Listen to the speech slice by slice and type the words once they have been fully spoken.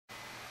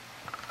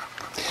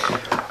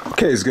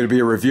Okay, it's going to be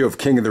a review of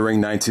King of the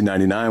Ring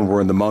 1999. We're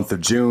in the month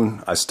of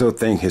June. I still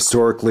think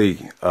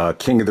historically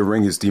King of the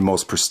Ring is the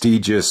most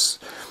prestigious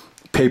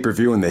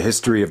pay-per-view in the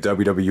history of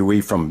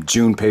WWE from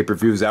June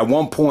pay-per-views. At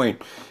one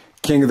point,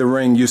 King of the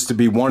Ring used to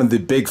be one of the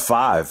big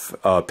five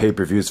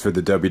pay-per-views for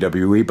the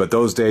WWE, but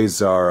those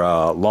days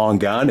are long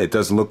gone. It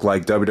doesn't look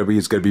like WWE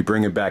is going to be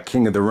bringing back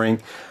King of the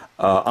Ring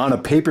on a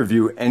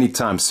pay-per-view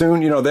anytime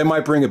soon. You know, they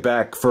might bring it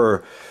back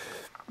for,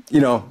 you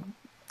know,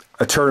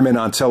 a tournament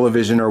on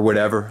television or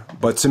whatever,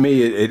 but to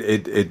me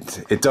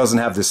it doesn't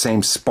have the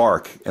same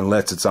spark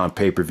unless it's on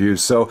pay-per-view.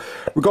 So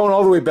we're going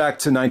all the way back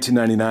to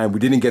 1999. We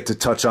didn't get to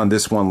touch on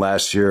this one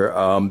last year.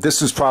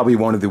 This was probably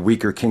one of the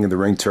weaker King of the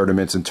Ring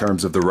tournaments in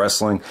terms of the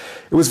wrestling.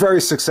 It was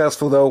very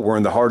successful though. We're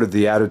in the heart of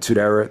the Attitude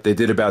Era. They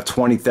did about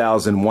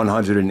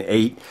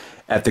 20,108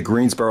 at the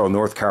Greensboro,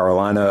 North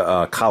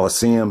Carolina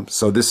Coliseum.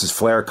 So this is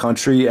Flair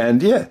country,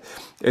 and yeah,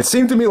 it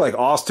seemed to me like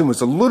Austin was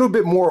a little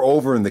bit more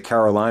over in the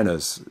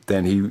Carolinas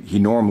than he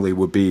normally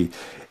would be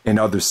in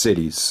other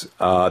cities.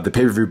 The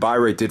pay-per-view buy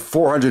rate did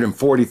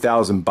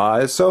 440,000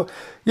 buys. So,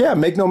 yeah,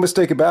 make no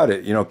mistake about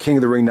it. You know, King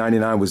of the Ring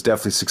 99 was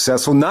definitely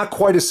successful. Not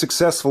quite as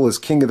successful as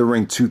King of the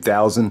Ring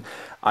 2000.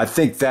 I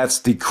think that's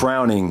the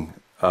crowning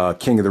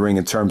King of the Ring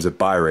in terms of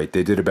buy rate.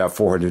 They did about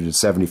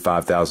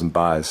 475,000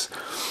 buys.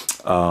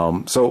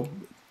 So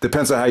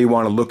depends on how you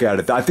want to look at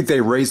it. I think they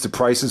raised the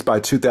prices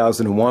by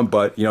 2001,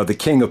 but, you know, the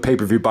king of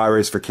pay-per-view buy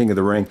rates for King of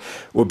the Ring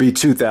will be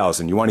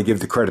 2000. You want to give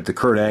the credit to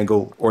Kurt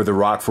Angle or The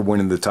Rock for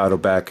winning the title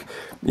back.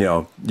 You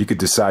know, you could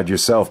decide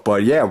yourself.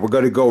 But, yeah, we're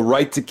going to go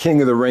right to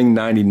King of the Ring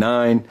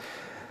 99.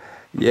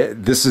 Yeah,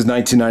 this is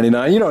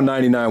 1999. You know,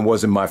 99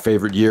 wasn't my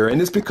favorite year,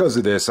 and it's because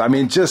of this. I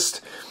mean,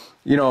 just,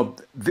 you know,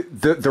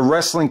 the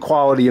wrestling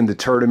quality in the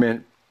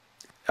tournament,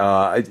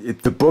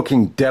 the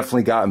booking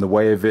definitely got in the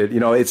way of it.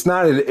 You know, it's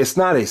not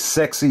a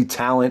sexy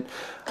talent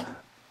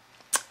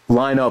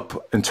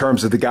lineup in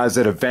terms of the guys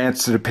that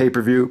advanced to the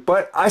pay-per-view,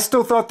 but I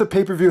still thought the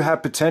pay-per-view had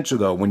potential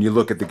though when you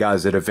look at the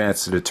guys that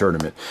advanced to the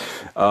tournament.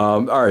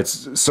 All right,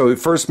 so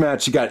first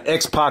match, you got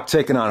X-Pac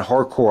taking on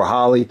Hardcore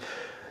Holly.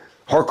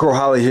 Hardcore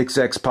Holly hits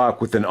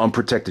X-Pac with an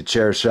unprotected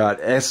chair shot.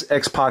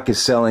 X-Pac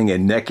is selling a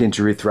neck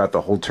injury throughout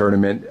the whole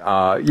tournament.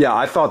 Yeah,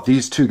 I thought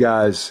these two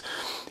guys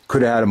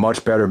could have had a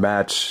much better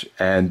match,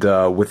 and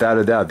without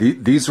a doubt,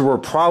 these were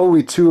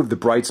probably two of the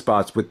bright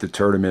spots with the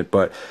tournament.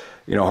 But,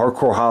 you know,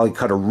 Hardcore Holly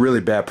cut a really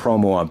bad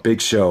promo on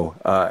Big Show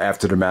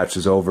after the match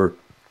was over.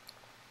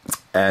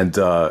 And,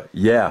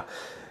 yeah,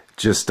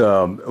 just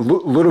a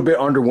little bit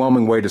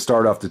underwhelming way to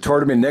start off the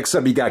tournament. Next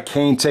up, you got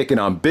Kane taking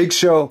on Big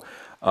Show.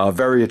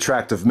 Very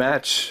attractive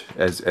match,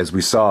 as we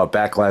saw at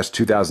Backlash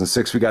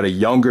 2006. We got a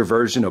younger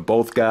version of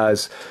both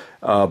guys.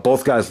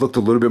 Both guys looked a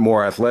little bit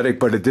more athletic,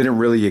 but it didn't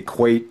really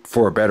equate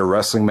for a better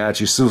wrestling match.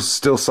 You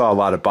still saw a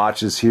lot of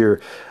botches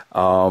here.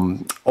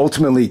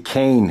 Ultimately,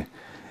 Kane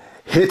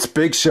hits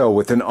Big Show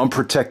with an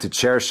unprotected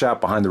chair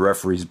shot behind the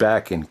referee's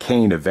back, and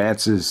Kane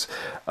advances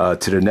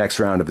to the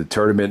next round of the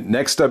tournament.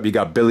 Next up, you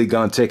got Billy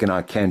Gunn taking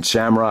on Ken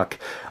Shamrock.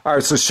 All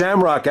right, so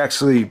Shamrock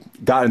actually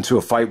got into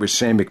a fight with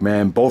Shane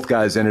McMahon. Both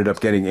guys ended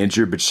up getting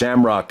injured, but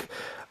Shamrock,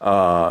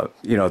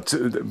 you know,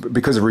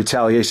 because of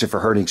retaliation for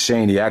hurting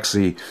Shane, he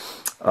actually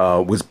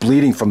was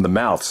bleeding from the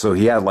mouth. So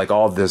he had like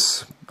all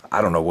this,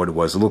 I don't know what it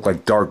was. It looked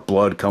like dark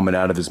blood coming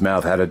out of his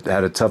mouth. Had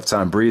a tough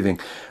time breathing.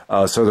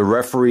 So the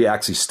referee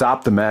actually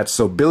stopped the match.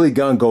 So Billy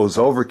Gunn goes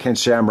over Ken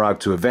Shamrock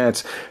to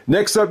advance.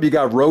 Next up, you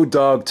got Road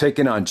Dogg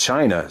taking on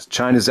Chyna.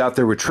 Chyna's out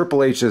there with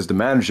Triple H as the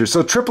manager.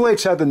 So Triple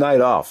H had the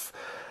night off.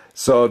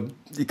 So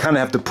you kind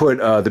of have to put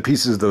the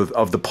pieces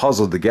of the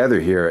puzzle together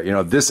here. You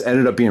know, this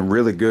ended up being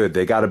really good.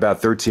 They got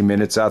about 13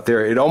 minutes out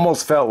there. It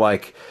almost felt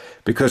like,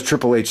 because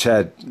Triple H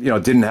had, you know,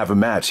 didn't have a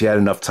match, he had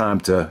enough time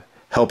to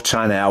help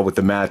Chyna out with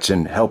the match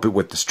and help it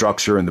with the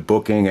structure and the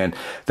booking. And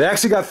they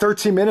actually got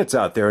 13 minutes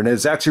out there, and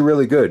it's actually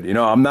really good. You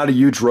know, I'm not a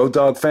huge Road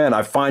Dogg fan.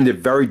 I find it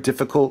very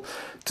difficult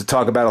to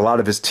talk about a lot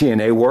of his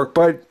TNA work,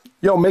 but,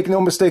 you know, make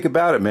no mistake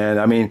about it, man.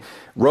 I mean,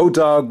 Road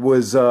Dogg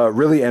was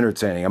really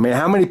entertaining. I mean,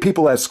 how many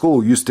people at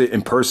school used to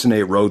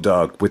impersonate Road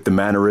Dogg with the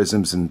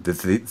mannerisms and the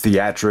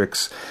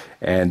theatrics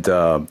and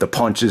the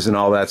punches and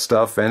all that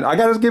stuff? And I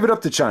got to give it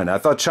up to Chyna. I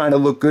thought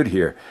Chyna looked good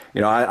here. You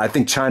know, I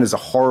think Chyna's a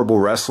horrible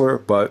wrestler,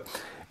 but,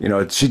 you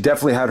know, she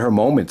definitely had her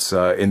moments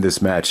in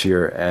this match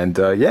here. And,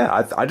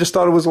 yeah, I just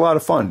thought it was a lot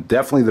of fun.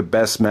 Definitely the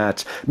best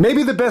match.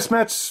 Maybe the best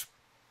match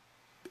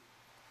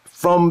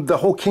from the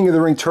whole King of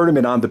the Ring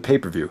tournament on the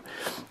pay-per-view.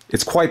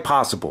 It's quite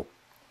possible.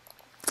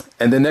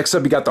 And then next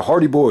up, you got the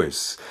Hardy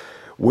Boys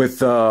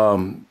with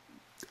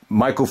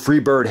Michael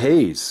Freebird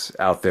Hayes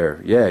out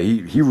there. Yeah,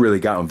 he really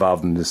got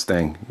involved in this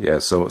thing. Yeah,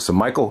 so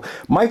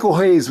Michael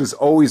Hayes was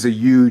always a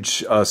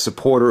huge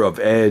supporter of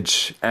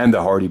Edge and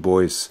the Hardy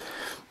Boys,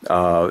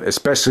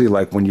 especially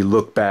like when you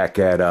look back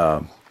at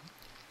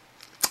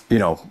you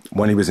know,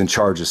 when he was in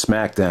charge of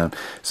SmackDown.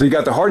 So you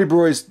got the Hardy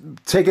Boys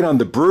taking on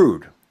the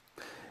Brood,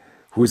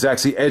 who was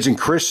actually Edge and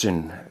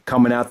Christian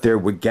coming out there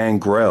with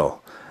Gangrel.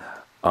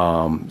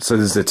 So this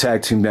is a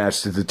tag team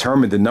match to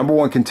determine the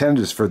 #1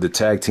 contenders for the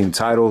tag team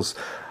titles.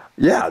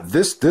 Yeah,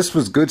 this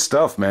was good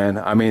stuff, man.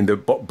 I mean,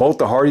 both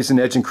the Hardys and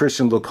Edge and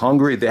Christian look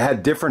hungry. They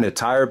had different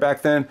attire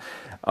back then.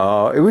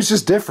 It was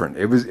just different.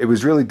 It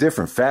was really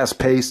different, fast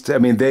paced. I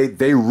mean,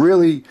 they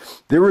really,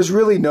 there was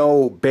really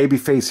no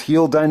babyface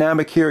heel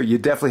dynamic here. You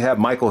definitely have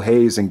Michael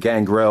Hayes and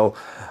Gangrel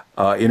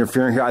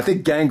interfering here. I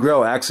think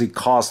Gangrel actually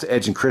cost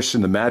Edge and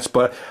Christian the match,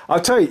 but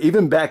I'll tell you,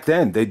 even back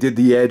then, they did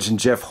the Edge and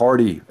Jeff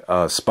Hardy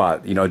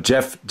spot. You know,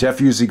 Jeff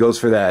usually goes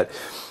for that.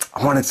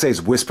 I want to say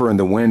it's whisper in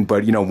the wind,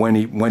 but you know,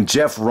 when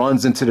Jeff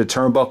runs into the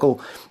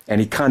turnbuckle and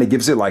he kind of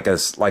gives it like a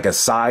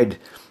side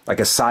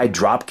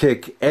drop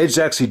kick, Edge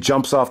actually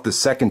jumps off the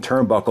second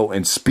turnbuckle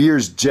and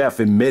spears Jeff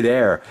in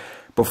midair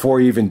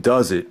before he even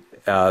does it.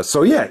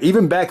 So yeah,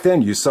 even back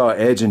then you saw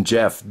Edge and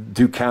Jeff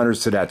do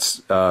counters to that,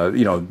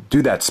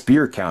 do that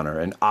spear counter.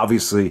 And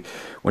obviously,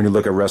 when you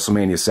look at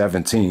WrestleMania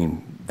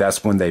 17,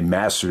 that's when they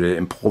mastered it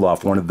and pulled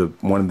off one of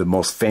the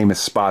most famous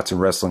spots in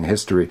wrestling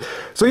history.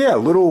 So yeah, a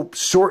little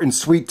short and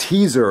sweet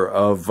teaser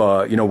of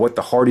what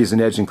the Hardys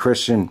and Edge and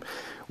Christian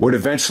would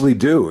eventually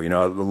do. You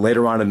know,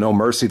 later on in No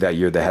Mercy that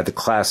year, they had the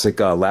classic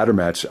ladder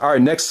match. All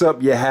right, next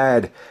up you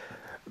had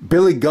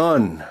Billy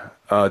Gunn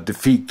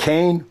defeat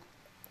Kane.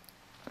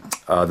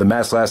 The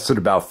match lasted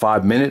about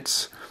 5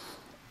 minutes.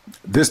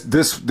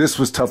 This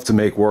was tough to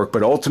make work,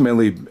 but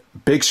ultimately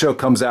Big Show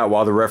comes out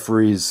while the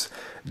referee's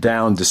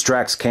down,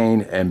 distracts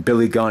Kane, and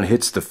Billy Gunn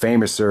hits the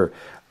Famouser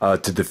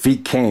to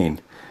defeat Kane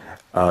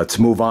to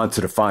move on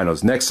to the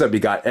finals. Next up, you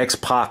got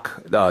X-Pac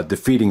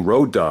defeating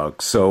Road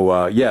Dogg.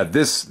 So yeah,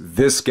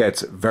 this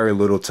gets very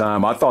little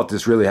time. I thought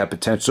this really had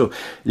potential.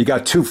 You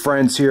got two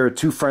friends here,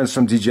 two friends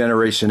from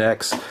D-Generation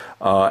X.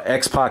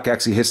 X-Pac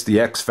actually hits the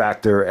X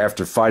Factor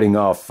after fighting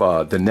off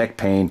the neck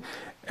pain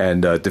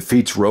and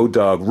defeats Road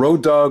Dogg.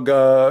 Road Dogg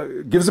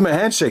gives him a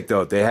handshake,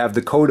 though. They have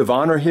the code of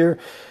honor here.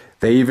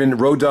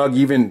 Road Dogg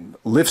even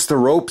lifts the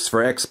ropes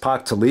for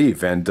X-Pac to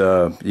leave, and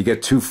you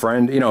get two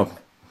friends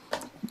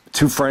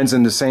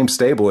in the same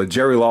stable.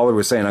 Jerry Lawler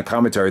was saying on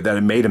commentary that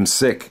it made him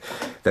sick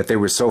that they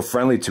were so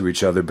friendly to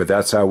each other, but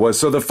that's how it was.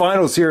 So the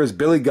finals here is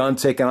Billy Gunn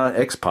taking on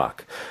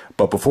X-Pac.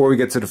 But before we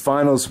get to the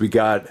finals, we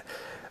got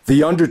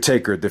The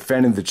Undertaker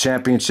defending the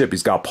championship.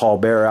 He's got Paul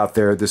Bearer out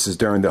there. This is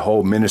during the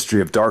whole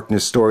Ministry of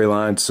Darkness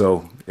storyline,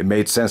 so it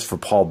made sense for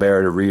Paul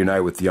Bearer to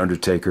reunite with The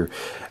Undertaker.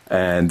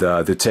 And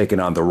they're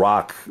taking on The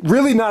Rock.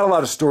 Really not a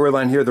lot of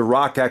storyline here. The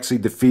Rock actually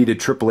defeated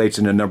Triple H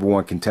in the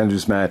 #1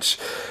 contenders match.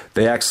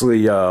 They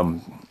actually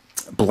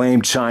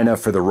blamed Chyna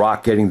for The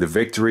Rock getting the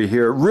victory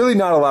here. Really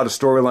not a lot of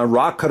storyline.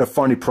 Rock cut a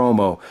funny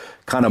promo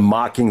kind of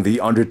mocking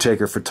The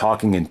Undertaker for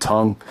talking in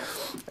tongue.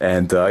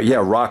 And yeah,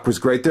 Rock was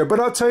great there.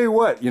 But I'll tell you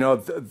what,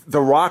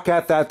 the Rock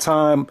at that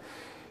time,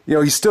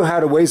 he still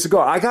had a ways to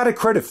go. I got to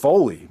credit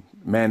Foley,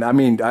 man. I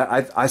mean,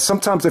 I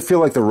sometimes I feel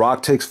like The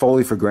Rock takes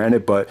Foley for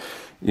granted, but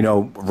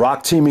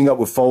Rock teaming up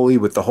with Foley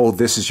with the whole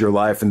This Is Your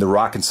Life and the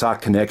Rock and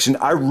Sock connection,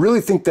 I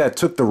really think that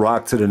took The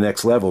Rock to the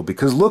next level,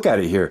 because look at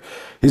it here.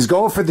 He's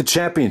going for the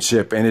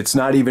championship, and it's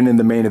not even in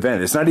the main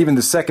event. It's not even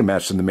the second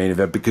match in the main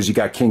event because you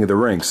got King of the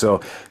Ring. So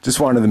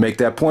just wanted to make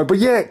that point. But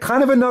yeah,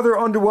 kind of another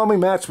underwhelming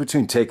match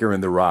between Taker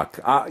and The Rock.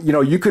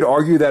 You could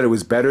argue that it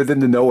was better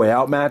than the No Way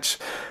Out match,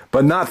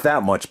 but not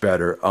that much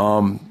better.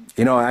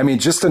 I mean,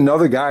 just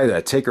another guy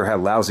that Taker had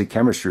lousy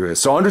chemistry with.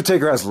 So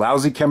Undertaker has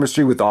lousy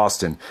chemistry with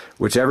Austin,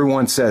 which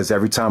everyone says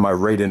every time I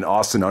rate an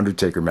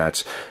Austin-Undertaker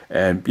match.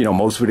 And,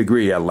 most would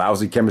agree he had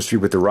lousy chemistry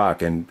with The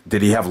Rock. And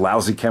did he have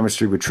lousy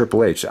chemistry with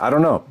Triple H? I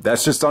don't know.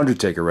 That's just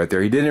Undertaker right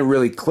there. He didn't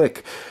really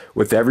click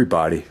with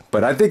everybody.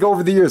 But I think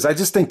over the years, I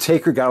just think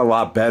Taker got a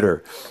lot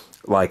better.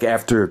 Like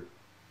after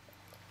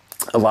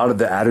a lot of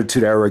the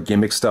Attitude Era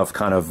gimmick stuff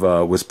kind of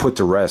was put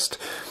to rest.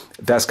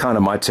 That's kind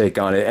of my take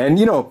on it. And,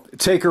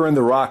 Taker and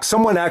The Rock,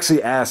 someone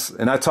actually asked,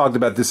 and I talked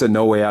about this at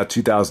No Way Out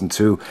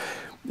 2002,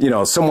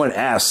 someone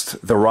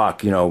asked The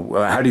Rock,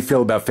 how do you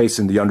feel about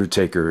facing The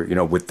Undertaker,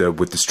 with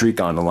the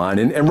streak on the line?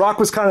 And Rock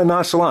was kind of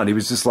nonchalant. He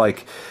was just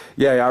like,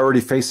 yeah, I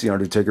already faced The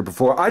Undertaker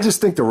before. I just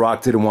think The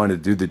Rock didn't want to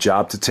do the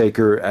job to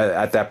Taker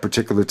at that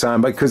particular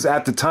time, because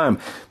at the time,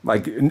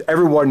 like,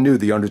 everyone knew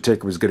The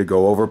Undertaker was going to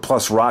go over.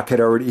 Plus, Rock he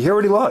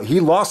already lost. He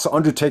lost to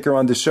Undertaker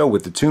on the show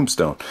with the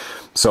Tombstone.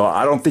 So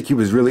I don't think he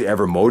was really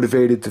ever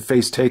motivated to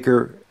face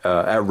Taker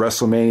at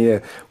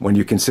WrestleMania when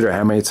you consider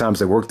how many times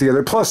they worked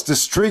together. Plus, the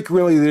streak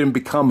really didn't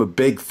become a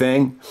big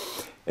thing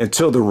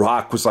until The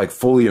Rock was like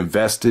fully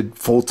invested,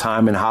 full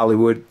time in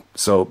Hollywood.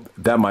 So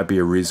that might be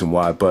a reason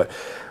why. But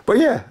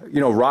yeah,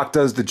 Rock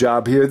does the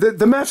job here.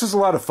 The match was a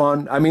lot of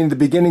fun. I mean, the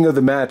beginning of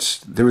the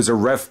match, there was a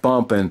ref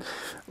bump and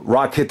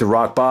Rock hit the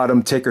rock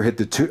bottom. Taker hit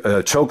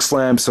the choke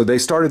slam. So they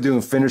started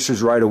doing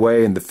finishers right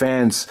away, and the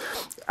fans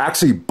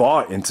actually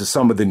bought into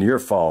some of the near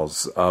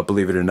falls,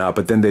 believe it or not.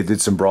 But then they did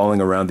some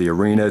brawling around the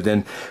arena.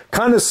 Then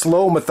kind of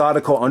slow,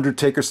 methodical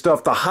Undertaker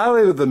stuff. The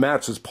highlight of the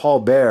match was Paul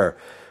Bearer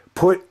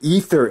put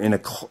ether in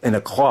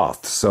a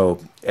cloth.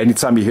 So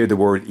anytime you hear the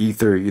word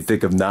ether, you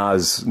think of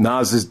Nas.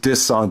 Nas's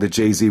diss song to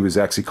Jay-Z was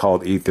actually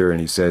called Ether, and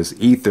he says,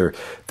 ether,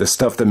 the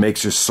stuff that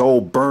makes your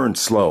soul burn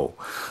slow.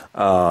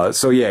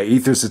 So yeah,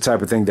 ether's the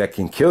type of thing that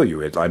can kill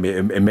you.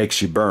 It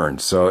makes you burn.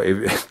 So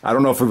I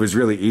don't know if it was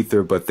really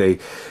ether, but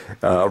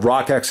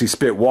Rock actually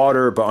spit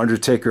water, but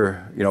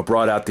Undertaker,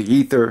 brought out the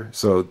ether.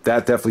 So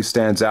that definitely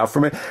stands out for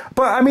me.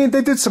 But I mean,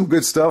 they did some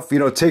good stuff.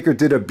 Taker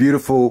did a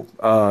beautiful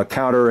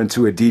counter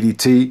into a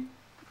DDT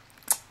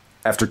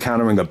after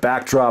countering a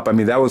backdrop. I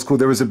mean, that was cool.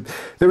 There was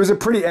a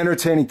pretty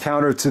entertaining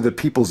counter to the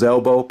people's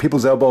elbow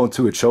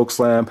into a choke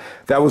slam.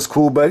 That was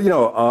cool. But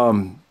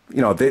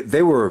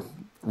they were,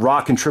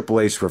 Rock and Triple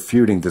H were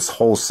feuding this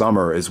whole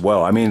summer as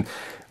well. I mean,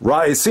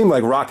 it seemed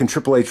like Rock and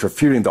Triple H were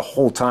feuding the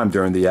whole time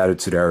during the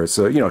Attitude Era.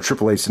 So,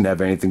 Triple H didn't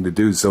have anything to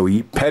do. So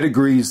he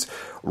pedigrees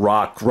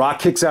Rock. Rock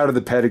kicks out of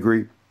the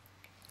pedigree.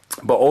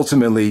 But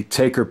ultimately,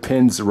 Taker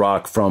pins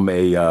Rock from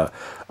a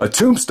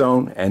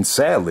tombstone. And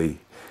sadly,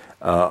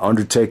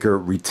 Undertaker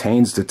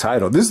retains the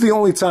title. This is the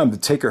only time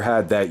that Taker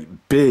had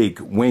that big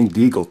Winged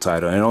Eagle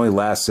title. And it only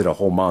lasted a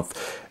whole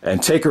month.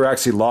 And Taker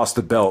actually lost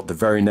the belt the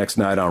very next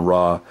night on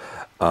Raw.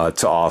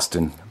 To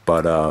Austin,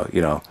 but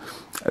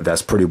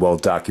that's pretty well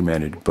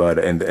documented. But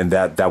and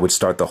that would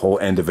start the whole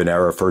end of an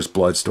era, First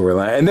Blood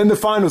storyline, and then the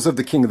finals of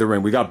the King of the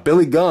Ring. We got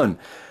Billy Gunn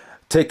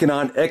taking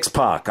on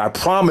X-Pac. I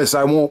promise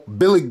I won't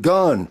Billy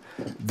Gunn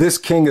this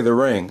King of the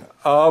Ring.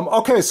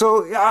 Okay,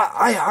 so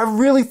I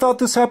really thought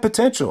this had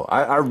potential.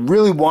 I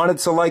really wanted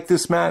to like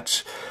this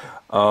match.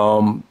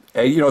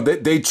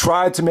 They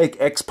tried to make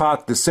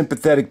X-Pac the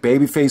sympathetic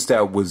babyface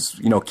that was,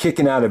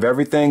 kicking out of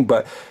everything,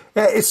 but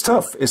yeah, it's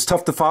tough. It's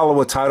tough to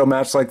follow a title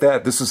match like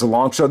that. This is a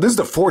long show. This is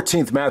the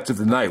 14th match of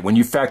the night when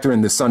you factor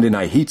in the Sunday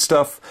Night Heat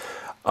stuff.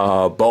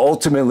 But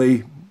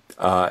ultimately,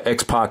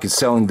 X-Pac is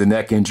selling the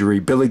neck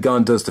injury. Billy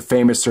Gunn does the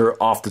famouser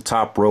off the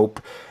top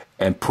rope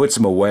and puts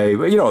him away.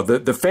 But,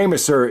 the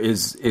famouser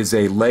is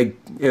a leg.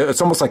 It's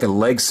almost like a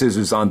leg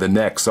scissors on the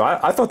neck. So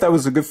I thought that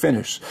was a good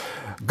finish.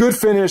 Good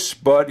finish,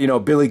 but,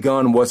 Billy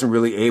Gunn wasn't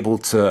really able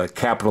to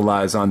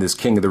capitalize on this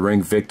King of the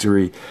Ring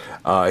victory.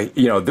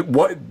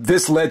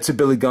 This led to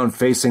Billy Gunn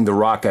facing The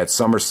Rock at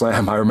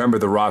SummerSlam. I remember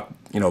The Rock,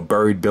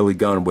 buried Billy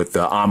Gunn with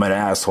the I'm an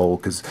asshole,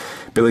 because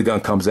Billy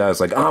Gunn comes out, it's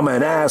like, I'm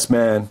an ass,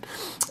 man.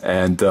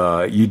 And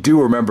you do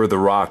remember The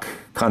Rock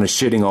kind of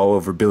shitting all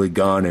over Billy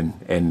Gunn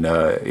and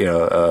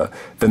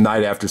the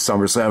night after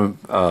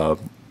SummerSlam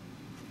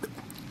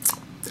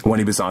when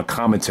he was on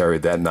commentary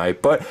that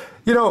night. But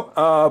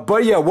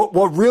but yeah,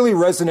 what really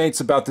resonates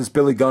about this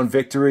Billy Gunn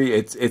victory,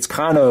 it's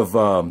kind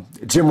of,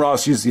 Jim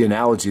Ross used the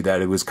analogy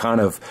that it was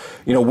kind of,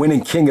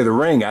 winning King of the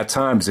Ring at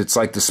times. It's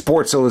like the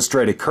Sports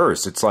Illustrated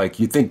curse. It's like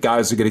you think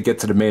guys are going to get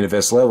to the main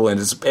event level, and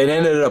it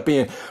ended up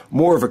being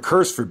more of a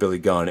curse for Billy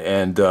Gunn.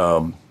 And,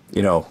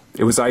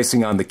 it was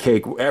icing on the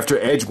cake. After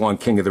Edge won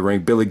King of the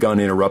Ring, Billy Gunn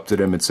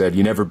interrupted him and said,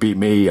 "You never beat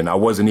me, and I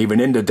wasn't even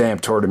in the damn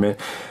tournament."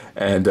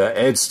 And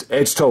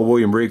Edge told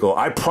William Regal,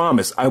 "I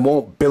promise I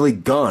won't Billy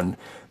Gunn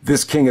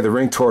this King of the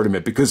Ring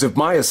tournament, because if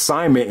my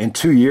assignment in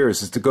 2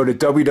 years is to go to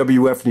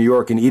WWF New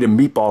York and eat a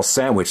meatball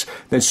sandwich,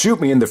 then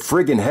shoot me in the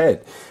friggin'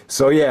 head."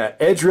 So yeah,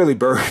 Edge really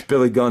buried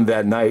Billy Gunn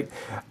that night.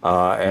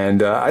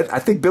 I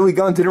think Billy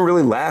Gunn didn't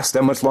really last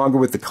that much longer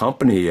with the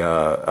company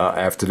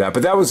after that.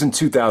 But that was in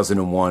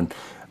 2001.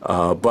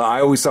 But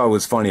I always thought it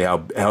was funny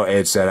how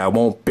Edge said, "I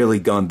won't Billy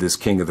Gunn this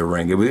King of the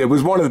Ring." It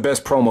was one of the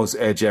best promos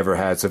Edge ever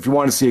had. So if you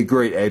want to see a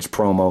great Edge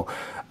promo,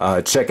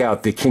 check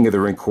out the King of the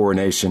Ring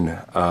coronation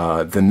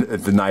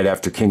the night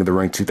after King of the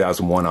Ring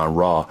 2001 on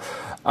Raw.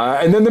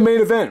 And then the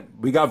main event,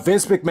 we got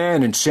Vince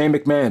McMahon and Shane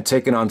McMahon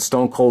taking on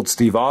Stone Cold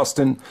Steve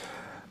Austin.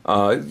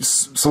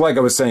 So like I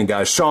was saying,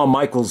 guys, Shawn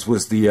Michaels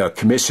was the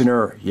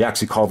commissioner. He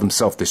actually called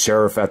himself the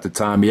sheriff at the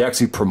time. He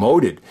actually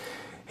promoted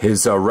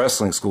his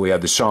wrestling school. He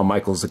had the Shawn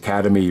Michaels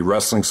Academy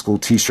wrestling school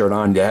t-shirt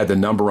on. They had the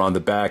number on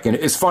the back. And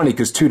it's funny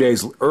because 2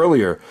 days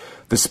earlier,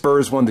 the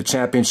Spurs won the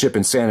championship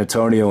in San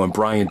Antonio, and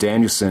Bryan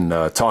Danielson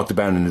talked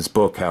about in his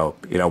book how,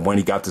 when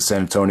he got to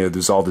San Antonio,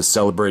 there's all this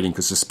celebrating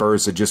because the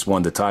Spurs had just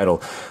won the title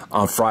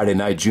on Friday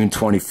night, June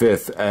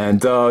 25th.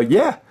 And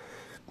yeah.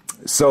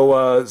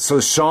 So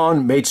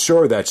Shawn made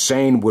sure that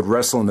Shane would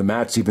wrestle in the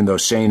match, even though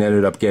Shane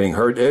ended up getting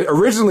hurt.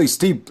 Originally,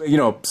 Steve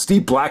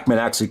Blackman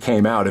actually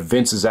came out, and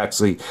Vince is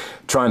actually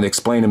trying to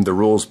explain him the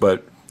rules,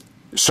 but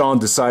Shawn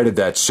decided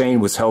that Shane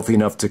was healthy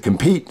enough to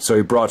compete, so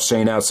he brought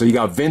Shane out. So you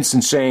got Vince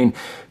and Shane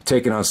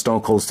taking on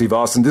Stone Cold Steve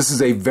Austin. This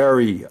is a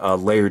very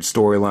layered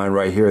storyline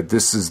right here.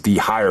 This is the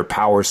higher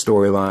power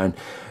storyline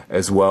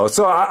as well.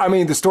 So, I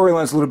mean, the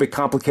storyline's a little bit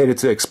complicated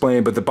to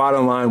explain, but the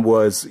bottom line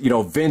was,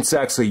 Vince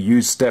actually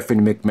used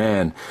Stephanie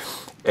McMahon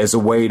as a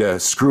way to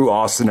screw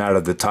Austin out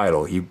of the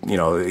title. He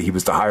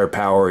was the higher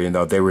power.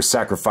 They were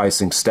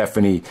sacrificing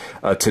Stephanie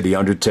to the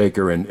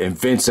Undertaker, and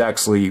Vince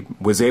actually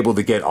was able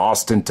to get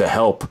Austin to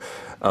help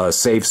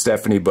save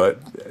Stephanie. But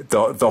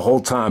the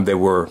whole time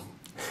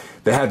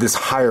they had this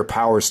higher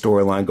power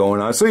storyline going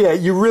on. So yeah,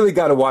 you really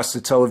got to watch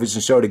the television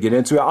show to get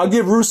into it. I'll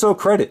give Russo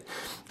credit.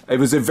 It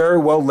was a very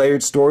well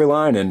layered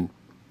storyline,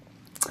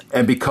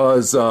 and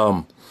because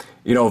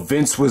you know,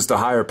 Vince was the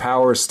higher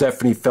power.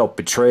 Stephanie felt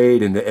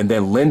betrayed, and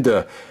then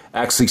Linda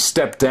actually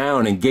stepped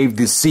down and gave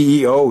the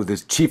CEO, the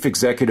chief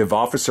executive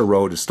officer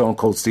role to Stone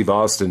Cold Steve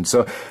Austin.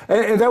 So,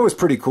 and that was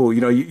pretty cool.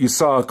 You know, you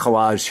saw a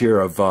collage here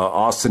of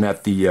Austin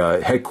at the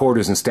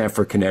headquarters in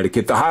Stamford,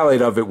 Connecticut. The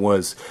highlight of it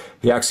was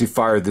he actually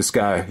fired this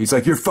guy. He's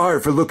like, "You're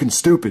fired for looking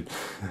stupid."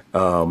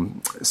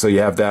 So you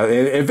have that.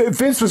 And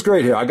Vince was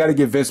great here. I got to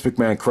give Vince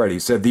McMahon credit. He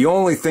said the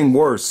only thing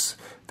worse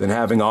than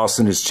having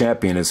Austin as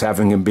champion is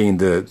having him being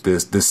the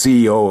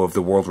CEO of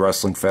the World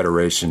Wrestling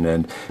Federation.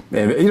 And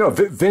you know,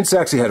 Vince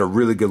actually had a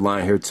really good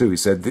line here too. He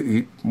said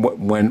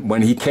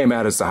when he came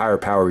out as the higher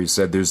power, he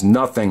said there's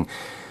nothing,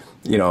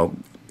 you know,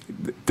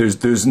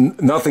 there's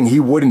nothing he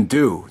wouldn't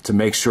do to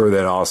make sure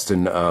that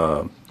Austin,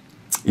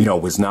 you know,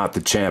 was not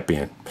the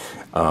champion.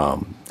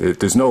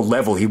 There's no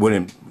level he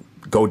wouldn't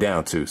go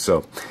down to.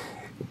 So,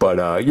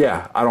 but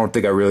yeah, I don't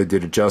think I really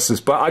did it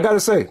justice. But I got to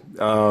say,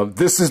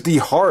 this is the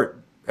heart.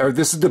 Or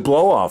this is the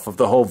blow off of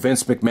the whole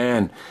Vince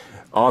McMahon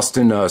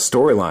Austin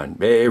storyline.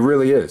 It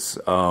really is.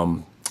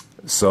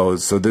 So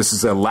this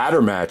is a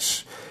ladder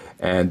match,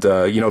 and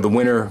you know, the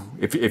winner.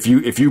 If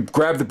you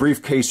grab the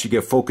briefcase, you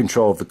get full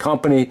control of the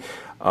company.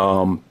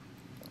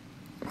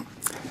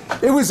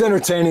 It was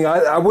entertaining.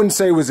 I wouldn't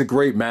say it was a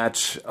great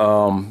match.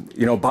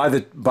 You know, by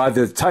the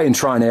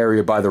Titantron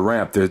area, by the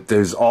ramp,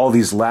 there's all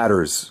these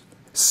ladders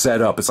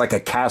set up. It's like a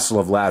castle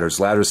of ladders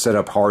set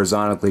up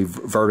horizontally,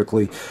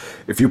 vertically.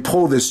 If you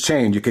pull this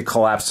chain, you could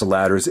collapse the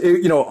ladders.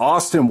 You know,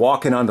 Austin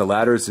walking on the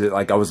ladders,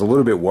 like, I was a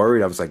little bit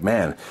worried. I was like,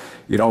 man,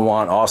 you don't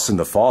want Austin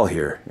to fall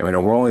here. I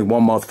mean, we're only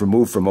 1 month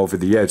removed from over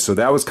the edge. So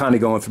that was kind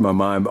of going through my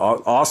mind.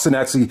 Austin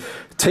actually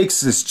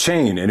takes this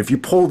chain, and if you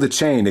pull the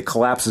chain, it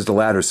collapses the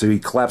ladder. So he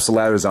collapsed the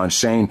ladders on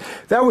Shane.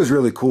 That was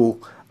really cool.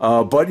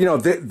 But, you know,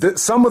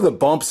 some of the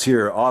bumps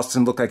here,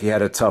 Austin looked like he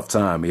had a tough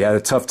time. He had a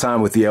tough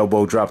time with the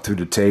elbow drop through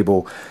the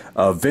table.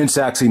 Vince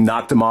actually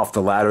knocked him off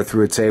the ladder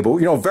through a table.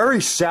 You know, very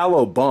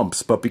shallow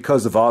bumps, but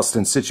because of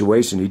Austin's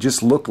situation, he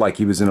just looked like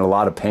he was in a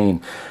lot of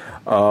pain.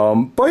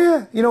 But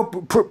yeah, you know,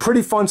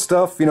 pretty fun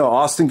stuff. You know,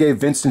 Austin gave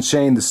Vince and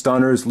Shane the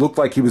stunners. Looked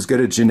like he was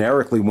going to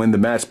generically win the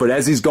match. But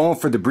as he's going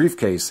for the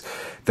briefcase,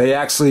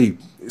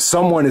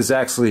 someone is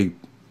actually,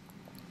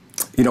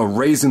 you know,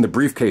 raising the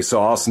briefcase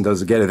so Austin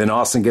doesn't get it. Then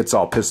Austin gets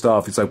all pissed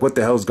off. He's like, what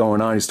the hell's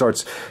going on? He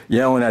starts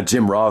yelling at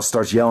Jim Ross,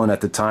 starts yelling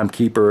at the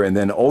timekeeper, and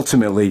then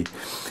ultimately,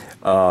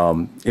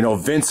 you know,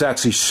 Vince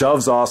actually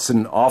shoves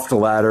Austin off the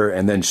ladder,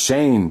 and then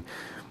Shane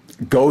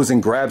goes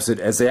and grabs it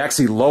as they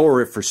actually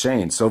lower it for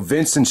Shane. So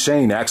Vince and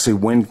Shane actually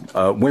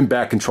win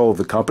back control of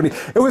the company.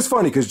 It was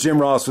funny because Jim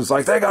Ross was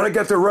like, they got to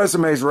get their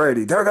resumes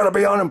ready. They're going to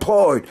be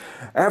unemployed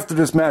after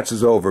this match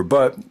is over.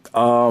 But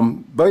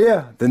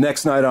yeah, the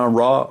next night on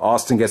Raw,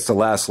 Austin gets the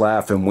last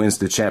laugh and wins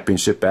the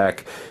championship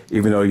back,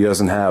 even though he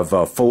doesn't have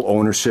full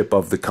ownership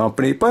of the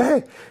company. But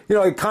hey, you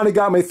know, it kind of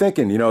got me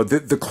thinking, you know,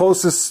 the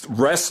closest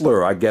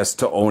wrestler, I guess,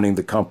 to owning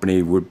the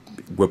company would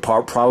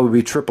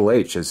probably be Triple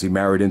H, as he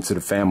married into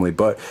the family.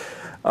 But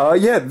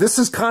yeah, this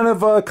is kind of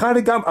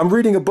got. I'm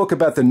reading a book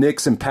about the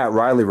Knicks and Pat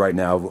Riley right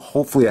now.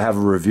 Hopefully, I have a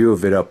review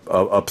of it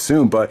up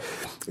soon. But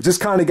it just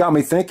kind of got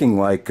me thinking,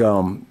 like,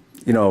 you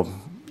know,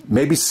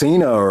 maybe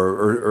Cena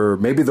or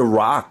maybe The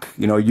Rock.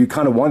 You know, you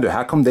kind of wonder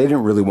how come they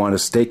didn't really want a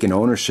stake in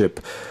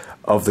ownership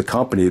of the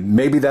company.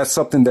 Maybe that's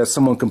something that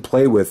someone can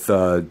play with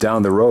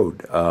down the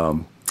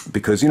road.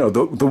 Because, you know,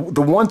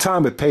 the one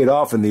time it paid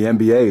off in the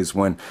NBA is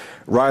when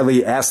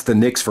Riley asked the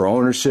Knicks for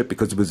ownership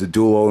because it was a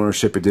dual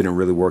ownership. It didn't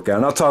really work out.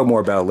 And I'll talk more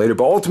about it later.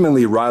 But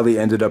ultimately, Riley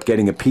ended up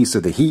getting a piece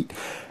of the Heat.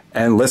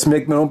 And let's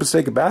make no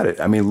mistake about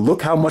it. I mean,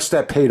 look how much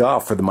that paid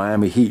off for the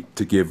Miami Heat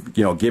to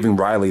giving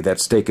Riley that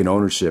stake in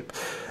ownership.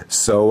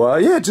 So,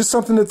 yeah, just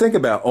something to think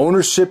about.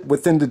 Ownership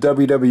within the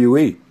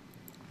WWE.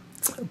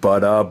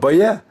 But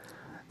yeah.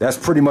 That's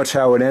pretty much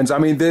how it ends. I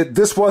mean,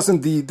 this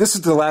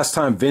is the last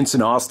time Vince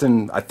and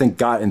Austin, I think,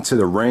 got into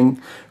the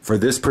ring for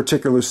this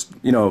particular,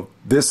 you know,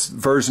 this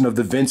version of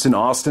the Vince and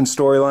Austin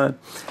storyline.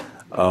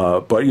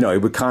 But, you know,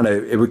 it would kind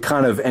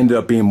of end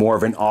up being more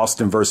of an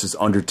Austin versus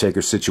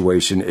Undertaker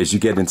situation as you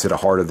get into the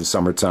heart of the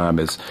summertime,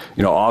 as,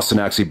 you know, Austin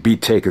actually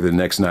beat Taker the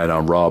next night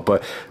on Raw.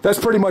 But that's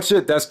pretty much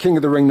it. That's King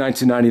of the Ring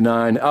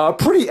 1999.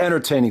 Pretty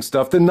entertaining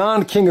stuff. The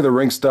non-King of the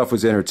Ring stuff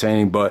was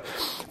entertaining, but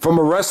from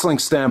a wrestling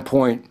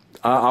standpoint,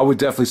 I would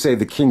definitely say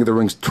the King of the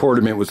Rings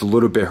tournament was a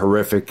little bit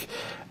horrific.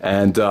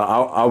 And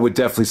I would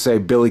definitely say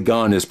Billy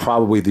Gunn is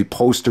probably the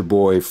poster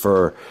boy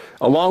for,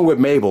 along with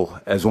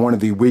Mabel, as one of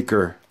the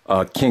weaker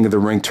King of the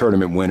Ring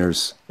tournament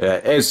winners.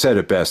 Ed said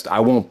it best. I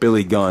want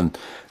Billy Gunn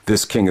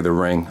this King of the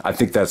Ring. I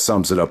think that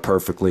sums it up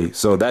perfectly.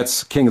 So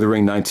that's King of the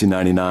Ring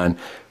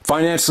 1999.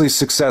 Financially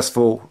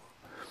successful,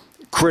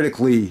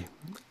 critically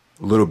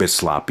a little bit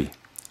sloppy.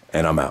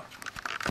 And I'm out.